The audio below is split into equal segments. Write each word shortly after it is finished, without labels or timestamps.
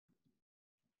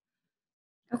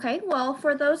Okay, well,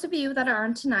 for those of you that are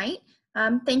on tonight,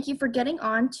 thank you for getting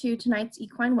on to tonight's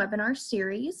equine webinar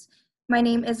series. My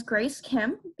name is Grace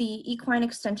Kim, the Equine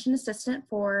Extension Assistant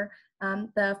for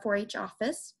the 4-H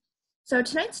office. So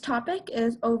tonight's topic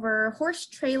is over horse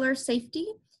trailer safety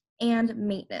and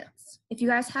maintenance. If you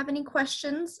guys have any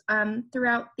questions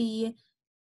throughout the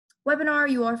webinar,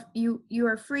 you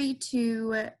are free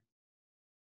to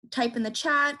type in the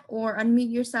chat or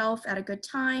unmute yourself at a good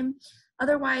time.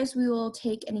 Otherwise, we will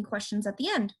take any questions at the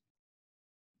end.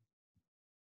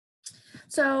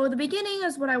 So the beginning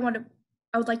is what I would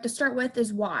like to start with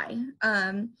is why.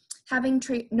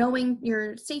 Knowing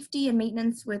your safety and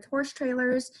maintenance with horse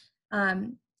trailers,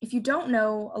 if you don't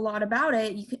know a lot about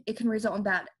it, it can result in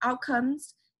bad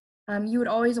outcomes. You would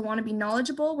always want to be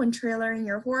knowledgeable when trailering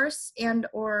your horse,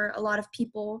 or a lot of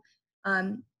people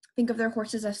think of their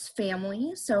horses as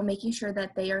family, so making sure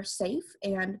that they are safe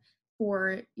and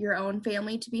for your own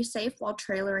family to be safe while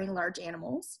trailering large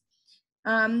animals.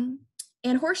 And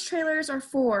horse trailers are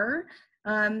for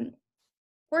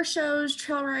horse shows,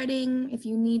 trail riding. If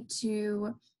you need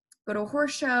to go to a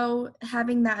horse show,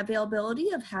 having that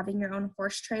availability of having your own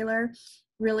horse trailer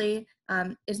really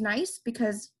is nice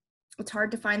because it's hard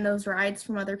to find those rides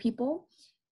from other people.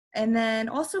 And then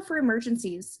also for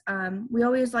emergencies, we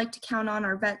always like to count on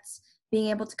our vets being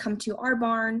able to come to our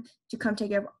barn to come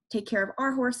take care of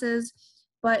our horses.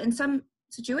 But in some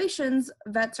situations,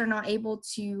 vets are not able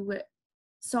to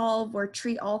solve or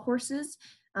treat all horses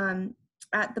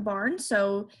at the barn.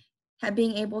 So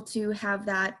being able to have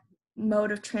that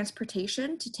mode of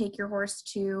transportation to take your horse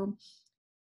to,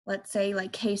 let's say,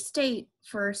 like K-State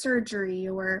for surgery,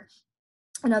 or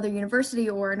another university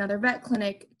or another vet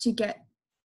clinic to get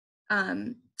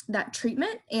that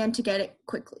treatment and to get it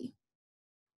quickly.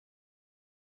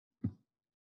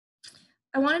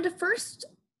 I wanted to first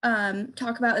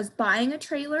talk about is buying a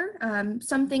trailer.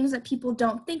 Some things that people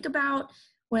don't think about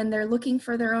when they're looking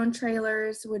for their own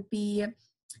trailers would be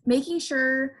making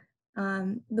sure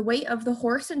the weight of the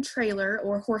horse and trailer,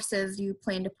 or horses you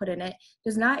plan to put in it,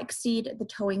 does not exceed the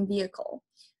towing vehicle.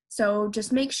 So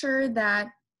just make sure that,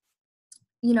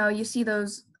 you see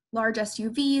those large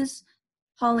SUVs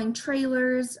hauling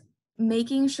trailers,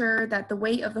 making sure that the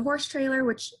weight of the horse trailer,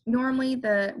 which normally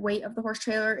the weight of the horse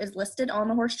trailer is listed on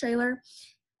the horse trailer,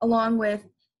 along with,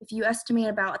 if you estimate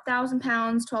about 1,000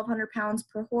 pounds, 1,200 pounds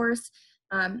per horse,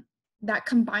 that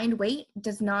combined weight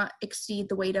does not exceed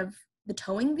the weight of the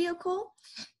towing vehicle,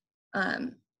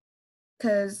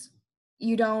 because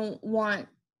you don't want,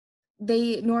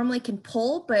 they normally can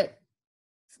pull, but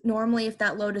normally if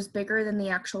that load is bigger than the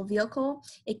actual vehicle,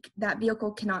 that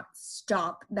vehicle cannot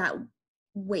stop that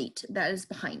weight that is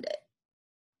behind it.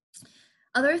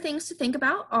 Other things to think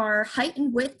about are height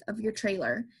and width of your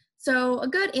trailer. So a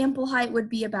good ample height would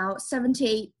be about 7 to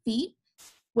 8 feet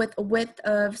with a width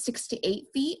of 6 to 8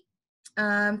 feet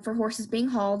for horses being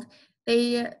hauled.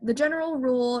 The general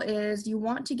rule is you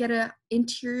want to get an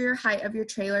interior height of your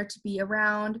trailer to be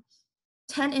around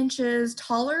 10 inches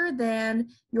taller than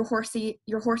your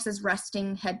horse's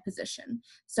resting head position.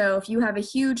 So if you have a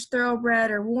huge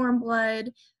thoroughbred or warm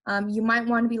blood, you might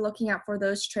want to be looking out for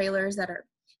those trailers that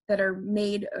are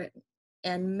made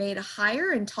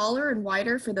higher and taller and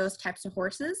wider for those types of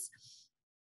horses.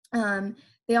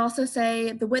 They also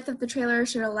say the width of the trailer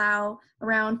should allow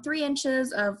around 3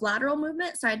 inches of lateral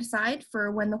movement side to side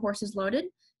for when the horse is loaded,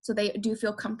 so they do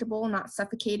feel comfortable, not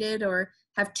suffocated, or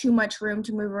have too much room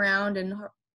to move around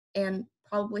and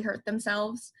probably hurt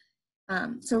themselves.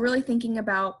 So really thinking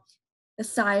about the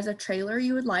size of trailer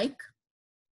you would like.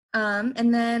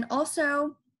 And then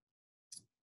also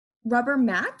rubber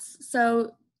mats.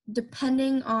 So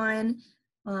depending on,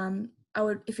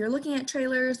 if you're looking at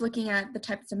trailers, looking at the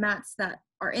types of mats that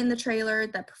are in the trailer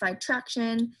that provide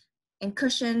traction and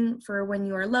cushion for when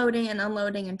you are loading and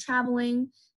unloading and traveling,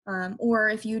 or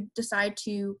if you decide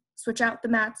to switch out the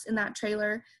mats in that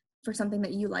trailer for something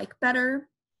that you like better.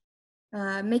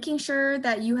 Making sure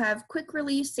that you have quick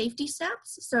release safety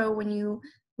snaps. So when you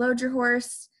load your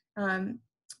horse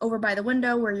over by the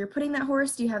window where you're putting that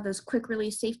horse, you have those quick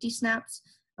release safety snaps.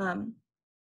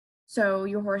 So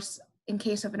your horse, in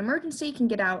case of an emergency, can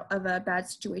get out of a bad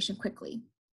situation quickly.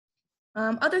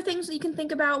 Other things that you can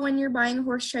think about when you're buying a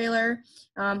horse trailer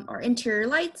are interior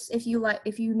lights. If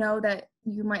you know that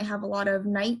you might have a lot of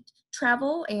night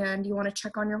travel and you want to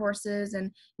check on your horses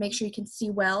and make sure you can see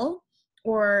well,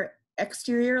 or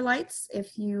exterior lights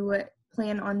if you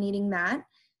plan on needing that.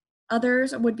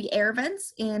 Others would be air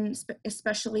vents,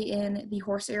 especially in the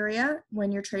horse area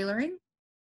when you're trailering.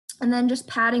 And then just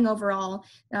padding overall.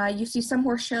 You see some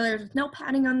horse trailers with no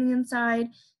padding on the inside.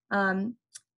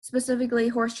 Specifically,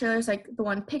 horse trailers like the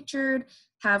one pictured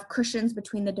have cushions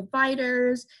between the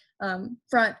dividers,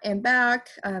 front and back,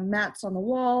 mats on the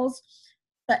walls,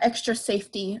 the extra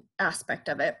safety aspect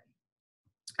of it.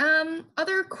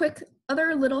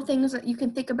 Other little things that you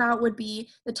can think about would be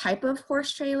the type of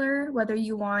horse trailer, whether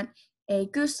you want a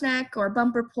gooseneck or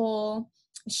bumper pull,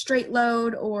 a straight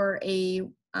load, or a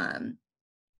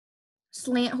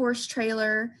slant horse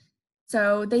trailer.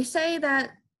 So they say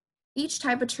that each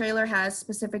type of trailer has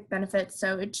specific benefits,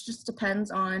 so it just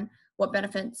depends on what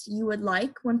benefits you would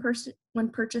like when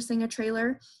purchasing a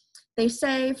trailer. They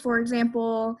say, for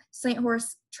example, slant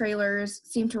horse trailers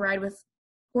seem to ride with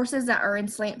horses that are in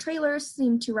slant trailers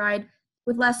seem to ride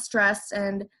with less stress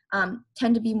and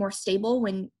tend to be more stable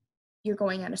when you're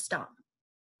going at a stop.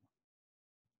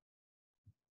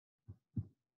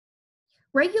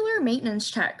 Regular maintenance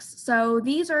checks. So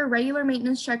these are regular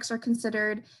maintenance checks are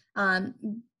considered,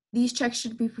 these checks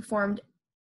should be performed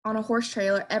on a horse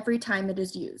trailer every time it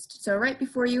is used. So right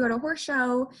before you go to a horse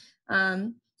show,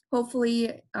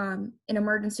 hopefully in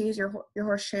emergencies, your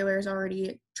horse trailer is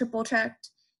already triple checked.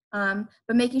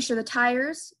 But making sure the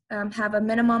tires have a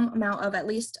minimum amount of at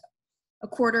least a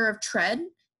quarter of tread,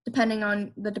 depending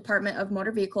on the Department of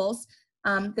Motor Vehicles.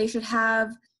 They should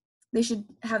have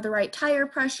the right tire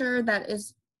pressure that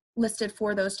is listed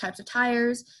for those types of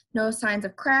tires, no signs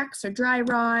of cracks or dry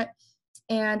rot,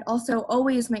 and also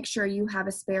always make sure you have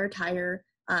a spare tire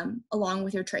along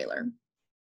with your trailer.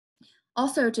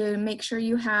 Also, to make sure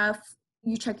you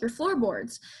check your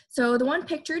floorboards. So the one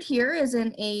pictured here is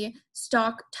in a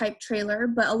stock type trailer,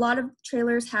 but a lot of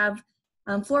trailers have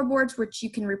floorboards which you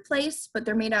can replace, but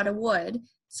they're made out of wood.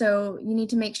 So you need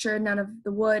to make sure none of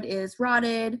the wood is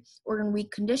rotted or in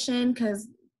weak condition, because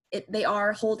they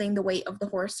are holding the weight of the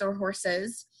horse or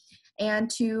horses.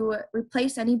 And to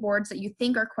replace any boards that you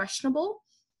think are questionable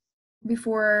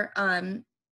before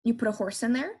you put a horse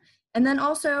in there. And then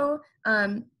also,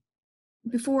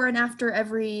 before and after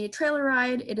every trailer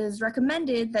ride, it is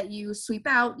recommended that you sweep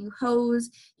out, you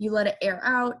hose, you let it air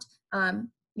out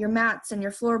your mats and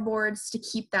your floorboards to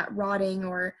keep that rotting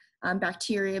or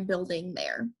bacteria building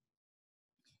there.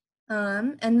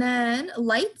 And then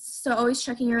lights, so always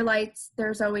checking your lights.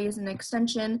 There's always an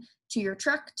extension to your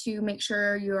truck to make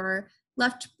sure your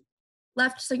left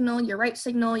signal, your right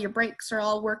signal, your brakes are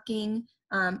all working.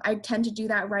 I tend to do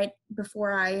that right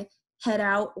before I head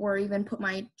out or even put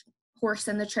my horse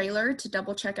in the trailer to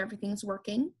double check everything's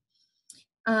working,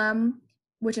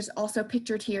 which is also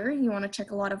pictured here. You want to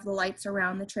check a lot of the lights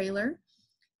around the trailer.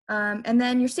 And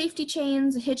then your safety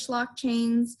chains, hitch lock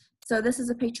chains. So this is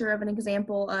a picture of an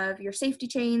example of your safety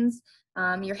chains,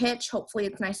 your hitch, hopefully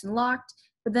it's nice and locked,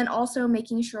 but then also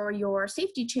making sure your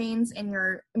safety chains and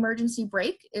your emergency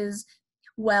brake is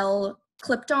well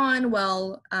clipped on,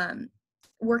 well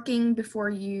working before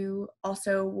you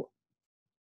also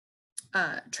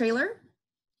trailer.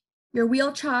 Your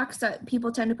wheel chocks that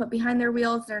people tend to put behind their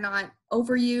wheels, they're not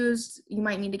overused. You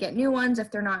might need to get new ones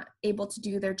if they're not able to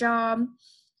do their job.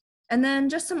 And then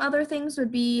just some other things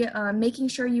would be making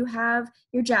sure you have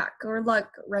your jack or lug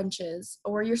wrenches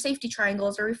or your safety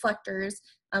triangles or reflectors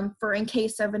for in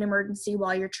case of an emergency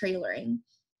while you're trailering.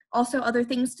 Also, other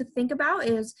things to think about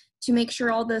is to make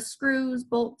sure all the screws,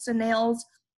 bolts, and nails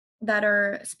that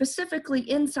are specifically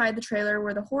inside the trailer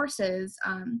where the horse is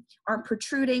aren't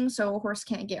protruding, so a horse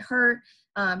can't get hurt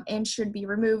and should be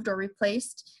removed or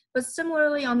replaced. But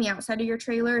similarly, on the outside of your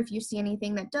trailer, if you see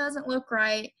anything that doesn't look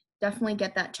right, definitely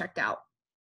get that checked out.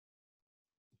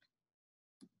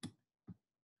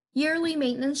 Yearly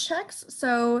maintenance checks.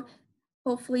 So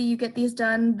hopefully you get these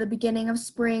done the beginning of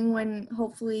spring, when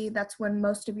hopefully that's when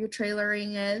most of your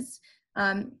trailering is.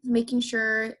 Making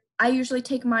sure, I usually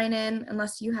take mine in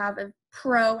unless you have a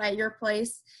pro at your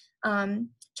place.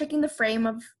 Checking the frame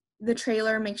of the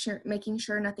trailer, making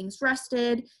sure nothing's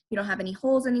rusted, you don't have any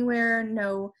holes anywhere,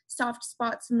 no soft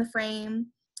spots in the frame.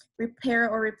 Repair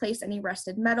or replace any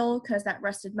rusted metal, because that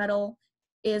rusted metal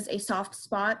is a soft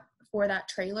spot for that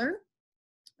trailer.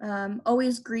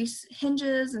 Always grease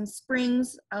hinges and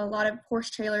springs. A lot of horse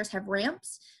trailers have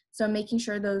ramps, so making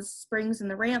sure those springs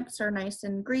and the ramps are nice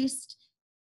and greased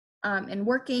and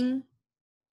working.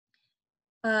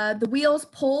 The wheels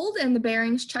pulled and the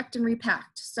bearings checked and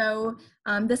repacked. So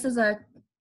this is a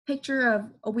picture of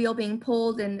a wheel being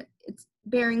pulled and its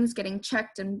bearings getting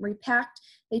checked and repacked.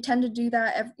 They tend to do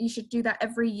that. You should do that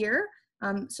every year.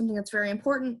 Something that's very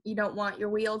important. You don't want your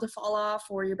wheel to fall off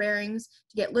or your bearings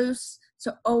to get loose.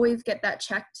 So always get that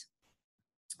checked.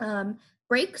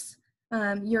 Brakes.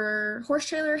 Your horse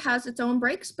trailer has its own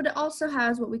brakes, but it also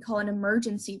has what we call an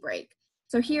emergency brake.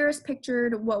 So here is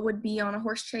pictured what would be on a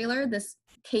horse trailer. This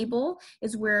cable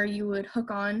is where you would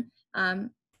hook on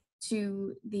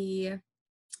to the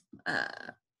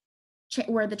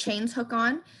where the chains hook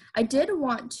on. I did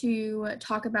want to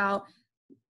talk about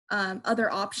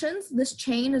other options. This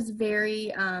chain is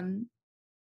very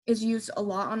is used a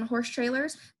lot on horse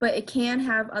trailers, but it can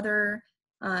have other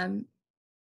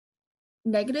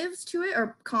negatives to it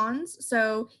or cons.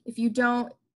 So if you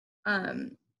don't,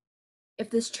 if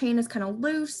this chain is kind of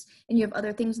loose and you have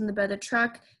other things in the bed of the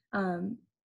truck,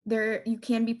 there you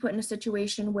can be put in a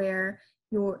situation where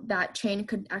that chain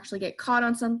could actually get caught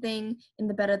on something in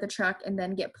the bed of the truck and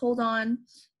then get pulled on.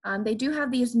 They do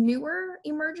have these newer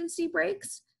emergency brake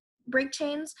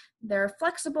chains. They're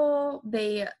flexible.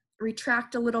 They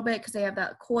retract a little bit because they have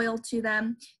that coil to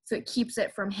them, so it keeps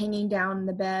it from hanging down in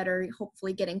the bed or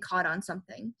hopefully getting caught on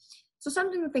something. So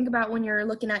something to think about when you're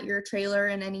looking at your trailer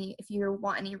and if you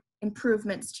want any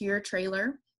improvements to your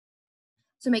trailer.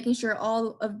 So making sure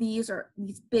all of these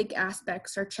big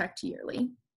aspects are checked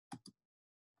yearly.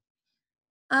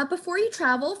 Before you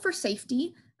travel, for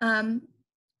safety,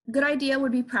 good idea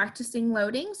would be practicing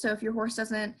loading. So if your horse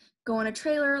doesn't go on a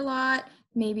trailer a lot,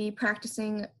 maybe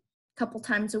practicing a couple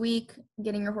times a week,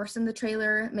 getting your horse in the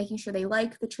trailer, making sure they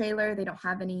like the trailer, they don't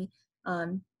have any,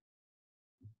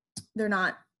 they're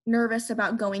not nervous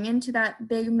about going into that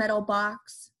big metal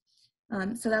box.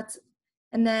 And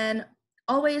then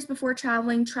always before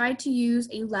traveling, try to use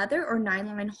a leather or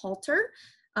nylon halter.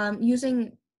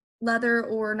 Using leather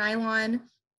or nylon,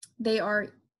 they are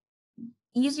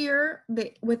easier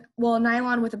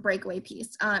nylon with a breakaway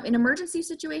piece. In emergency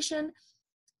situation,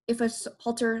 if a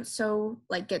halter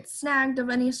gets snagged of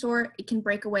any sort, it can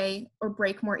break away or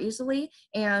break more easily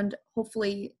and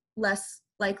hopefully less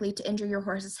likely to injure your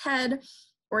horse's head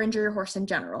or injure your horse in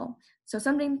general. So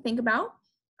something to think about.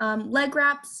 Leg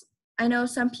wraps. I know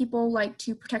some people like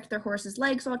to protect their horse's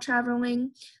legs while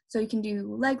traveling, so you can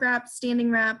do leg wraps, standing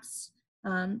wraps.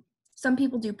 Some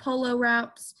people do polo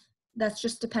wraps. That's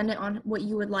just dependent on what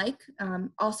you would like.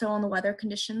 Also on the weather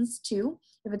conditions too.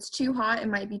 If it's too hot, it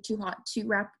might be too hot to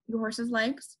wrap your horse's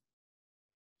legs.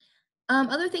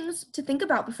 Other things to think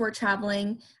about before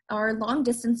traveling are long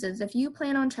distances. If you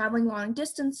plan on traveling long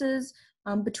distances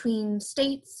between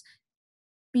states,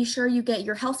 be sure you get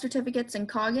your health certificates and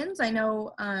Coggins. I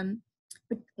know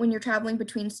when you're traveling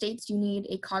between states, you need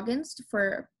a Coggins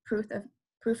for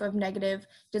proof of negative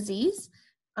disease.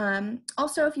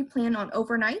 Also, if you plan on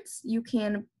overnights, you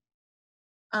can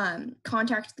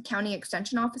contact the county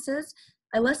extension offices.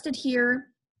 I listed here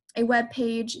a web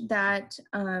page that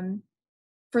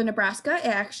for Nebraska,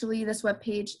 this web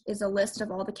page is a list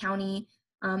of all the county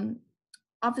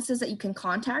offices that you can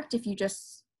contact if you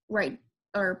just write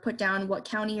or put down what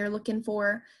county you're looking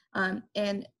for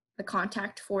and the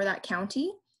contact for that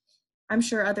county. I'm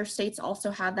sure other states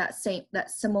also have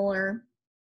that similar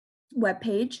web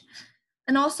page.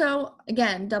 And also,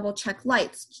 again, double check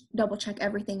lights, double check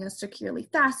everything is securely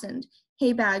fastened.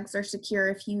 Hay bags are secure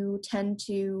if you tend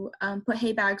to put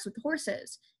hay bags with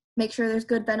horses. Make sure there's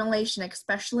good ventilation,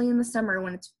 especially in the summer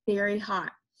when it's very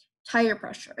hot. Tire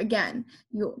pressure, again,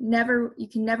 you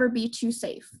can never be too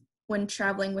safe when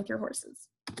traveling with your horses.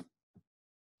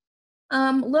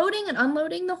 Loading and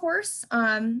unloading the horse,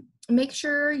 make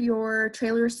sure your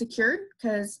trailer is secured,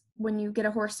 because when you get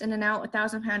a horse in and out, a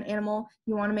 1,000-pound animal,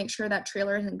 you want to make sure that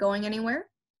trailer isn't going anywhere.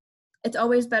 It's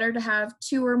always better to have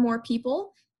 2 or more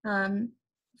people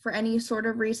for any sort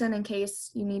of reason, in case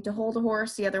you need to hold a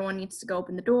horse, the other one needs to go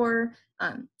open the door.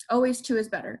 Always 2 is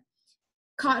better.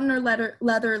 Cotton or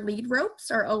leather lead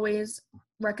ropes are always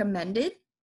recommended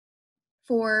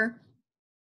for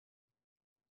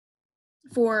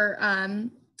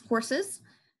horses.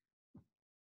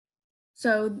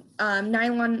 So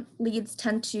nylon leads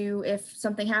tend to, if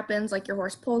something happens, like your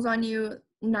horse pulls on you,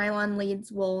 nylon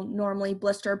leads will normally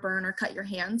blister, burn, or cut your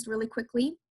hands really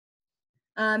quickly.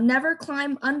 Never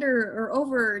climb under or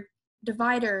over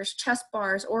dividers, chest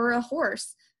bars, or a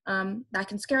horse. That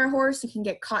can scare a horse. You can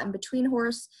get caught in between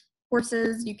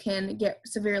horses. You can get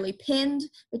severely pinned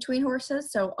between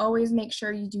horses. So always make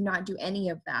sure you do not do any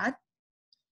of that.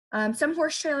 Some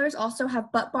horse trailers also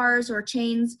have butt bars or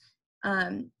chains.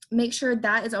 Make sure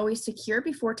that is always secure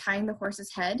before tying the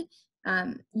horse's head.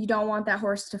 You don't want that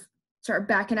horse to start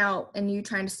backing out and you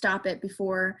trying to stop it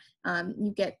before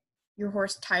you get your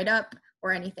horse tied up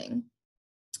or anything.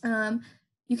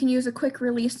 You can use a quick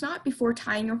release knot before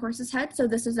tying your horse's head. So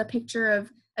this is a picture of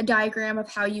a diagram of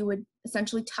how you would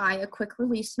essentially tie a quick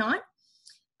release knot.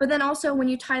 But then also when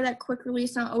you tie that quick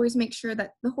release knot, always make sure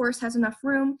that the horse has enough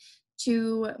room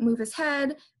to move his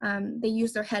head. They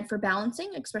use their head for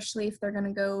balancing, especially if they're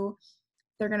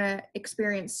gonna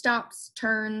experience stops,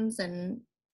 turns, and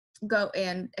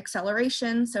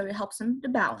acceleration, so it helps them to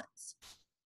balance.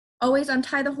 Always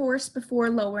untie the horse before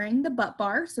lowering the butt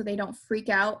bar so they don't freak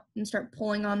out and start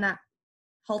pulling on that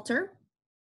halter.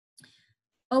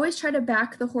 Always try to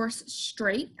back the horse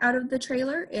straight out of the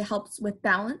trailer. It helps with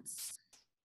balance.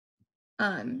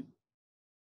 And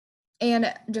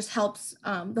it just helps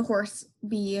the horse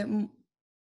be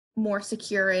more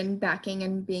secure in backing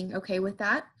and being okay with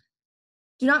that.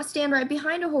 Do not stand right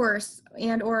behind a horse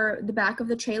and or the back of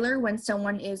the trailer when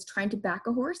someone is trying to back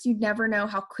a horse. You never know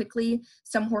how quickly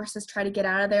some horses try to get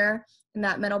out of there in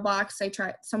that middle box.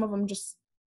 Some of them just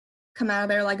come out of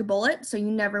there like a bullet, so you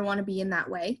never want to be in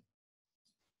that way.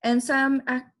 And some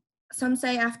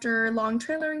say after long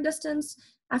trailering distance,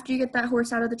 after you get that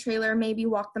horse out of the trailer, maybe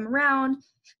walk them around,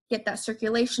 get that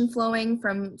circulation flowing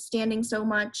from standing so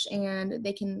much, and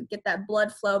they can get that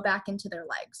blood flow back into their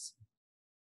legs.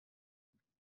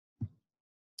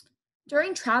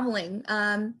 During traveling,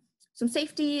 some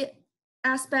safety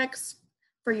aspects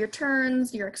for your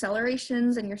turns, your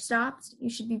accelerations, and your stops. You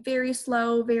should be very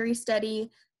slow, very steady.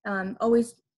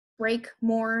 Always brake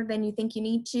more than you think you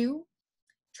need to.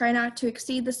 Try not to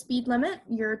exceed the speed limit.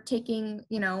 You're taking,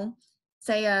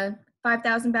 say a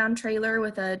 5,000-pound trailer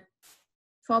with a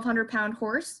 1,200-pound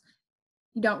horse.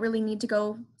 You don't really need to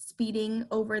go speeding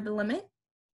over the limit.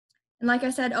 And like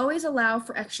I said, always allow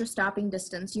for extra stopping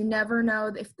distance. You never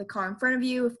know if the car in front of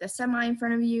you, if the semi in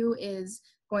front of you is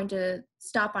going to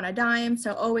stop on a dime.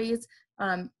 So always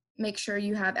make sure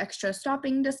you have extra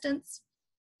stopping distance.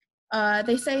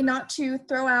 They say not to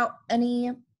throw out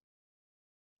anything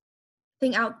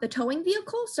out the towing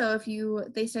vehicle. So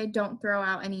they say don't throw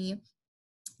out any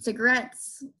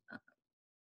cigarettes,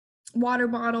 water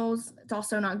bottles. It's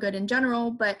also not good in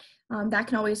general, but that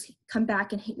can always come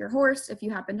back and hit your horse if you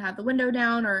happen to have the window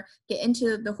down or get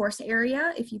into the horse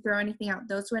area if you throw anything out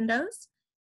those windows.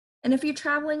 And if you're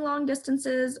traveling long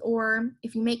distances or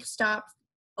if you make stops,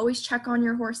 always check on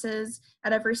your horses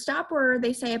at every stop, or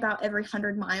they say about every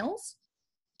 100 miles.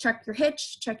 Check your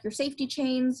hitch, check your safety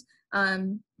chains,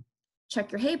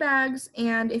 check your hay bags,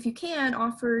 and if you can,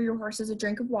 offer your horses a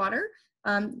drink of water.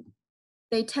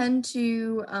 They tend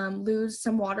to lose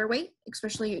some water weight,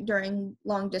 especially during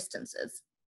long distances.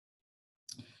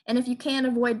 And if you can,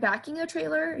 avoid backing a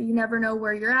trailer. You never know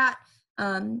where you're at.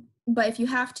 But if you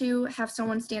have to, have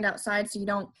someone stand outside so you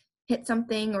don't hit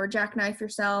something or jackknife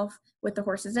yourself with the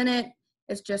horses in it.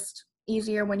 It's just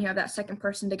easier when you have that second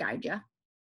person to guide you.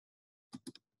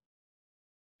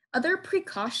 Other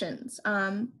precautions.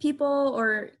 People,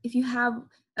 or if you have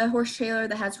a horse trailer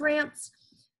that has ramps,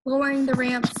 lowering the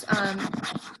ramps,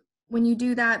 when you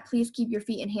do that, please keep your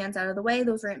feet and hands out of the way.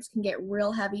 Those ramps can get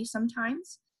real heavy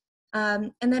sometimes.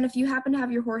 And then if you happen to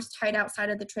have your horse tied outside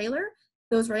of the trailer,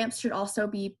 those ramps should also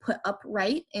be put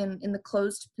upright and in the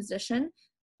closed position.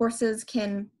 Horses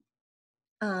can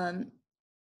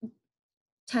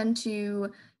tend to,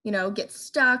 get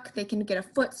stuck. They can get a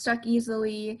foot stuck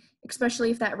easily,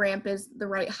 especially if that ramp is the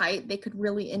right height. They could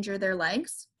really injure their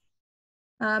legs.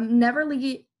 Never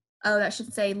leave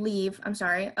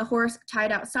a horse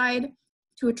tied outside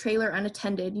to a trailer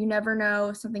unattended. You never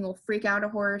know, something will freak out a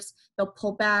horse, they'll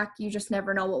pull back, you just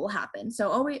never know what will happen. So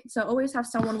always have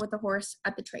someone with a horse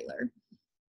at the trailer.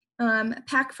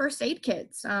 Pack first aid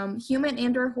kits, human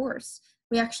and or horse.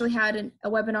 We actually had a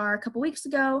webinar a couple weeks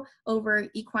ago over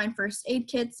equine first aid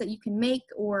kits that you can make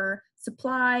or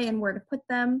supply and where to put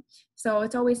them. So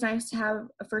it's always nice to have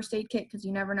a first aid kit because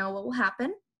you never know what will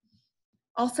happen.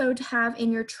 Also to have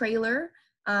in your trailer,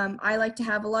 I like to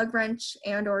have a lug wrench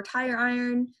and or tire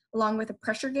iron along with a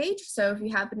pressure gauge. So if you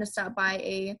happen to stop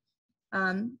by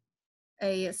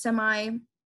a semi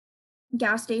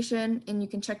gas station and you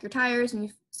can check your tires and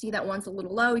you see that one's a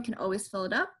little low, you can always fill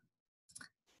it up.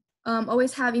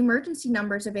 Always have emergency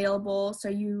numbers available so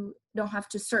you don't have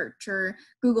to search or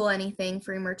Google anything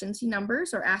for emergency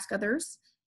numbers or ask others.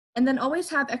 And then always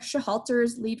have extra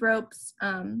halters, lead ropes.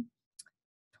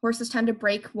 Horses tend to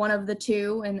break one of the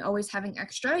two, and always having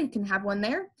extra, you can have one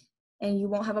there and you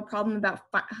won't have a problem about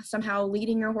somehow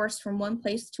leading your horse from one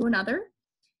place to another.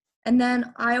 And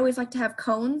then I always like to have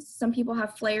cones. Some people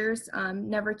have flares.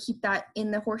 Never keep that in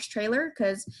the horse trailer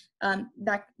because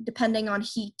that, depending on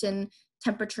heat and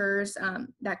temperatures,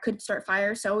 that could start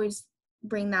fires. So always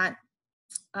bring that.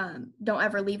 Don't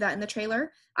ever leave that in the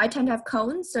trailer. I tend to have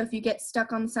cones. So if you get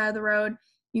stuck on the side of the road,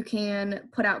 you can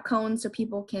put out cones so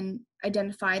people can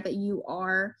identify that you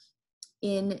are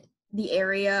in the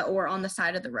area or on the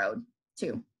side of the road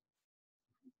too.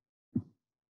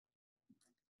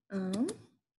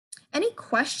 Any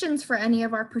questions for any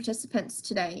of our participants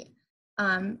today?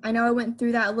 I know I went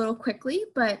through that a little quickly,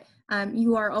 but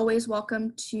you are always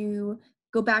welcome to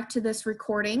go back to this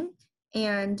recording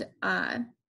and on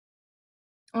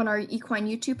our equine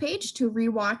YouTube page to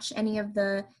rewatch any of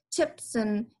the tips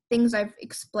and things I've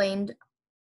explained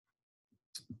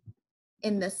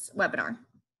in this webinar.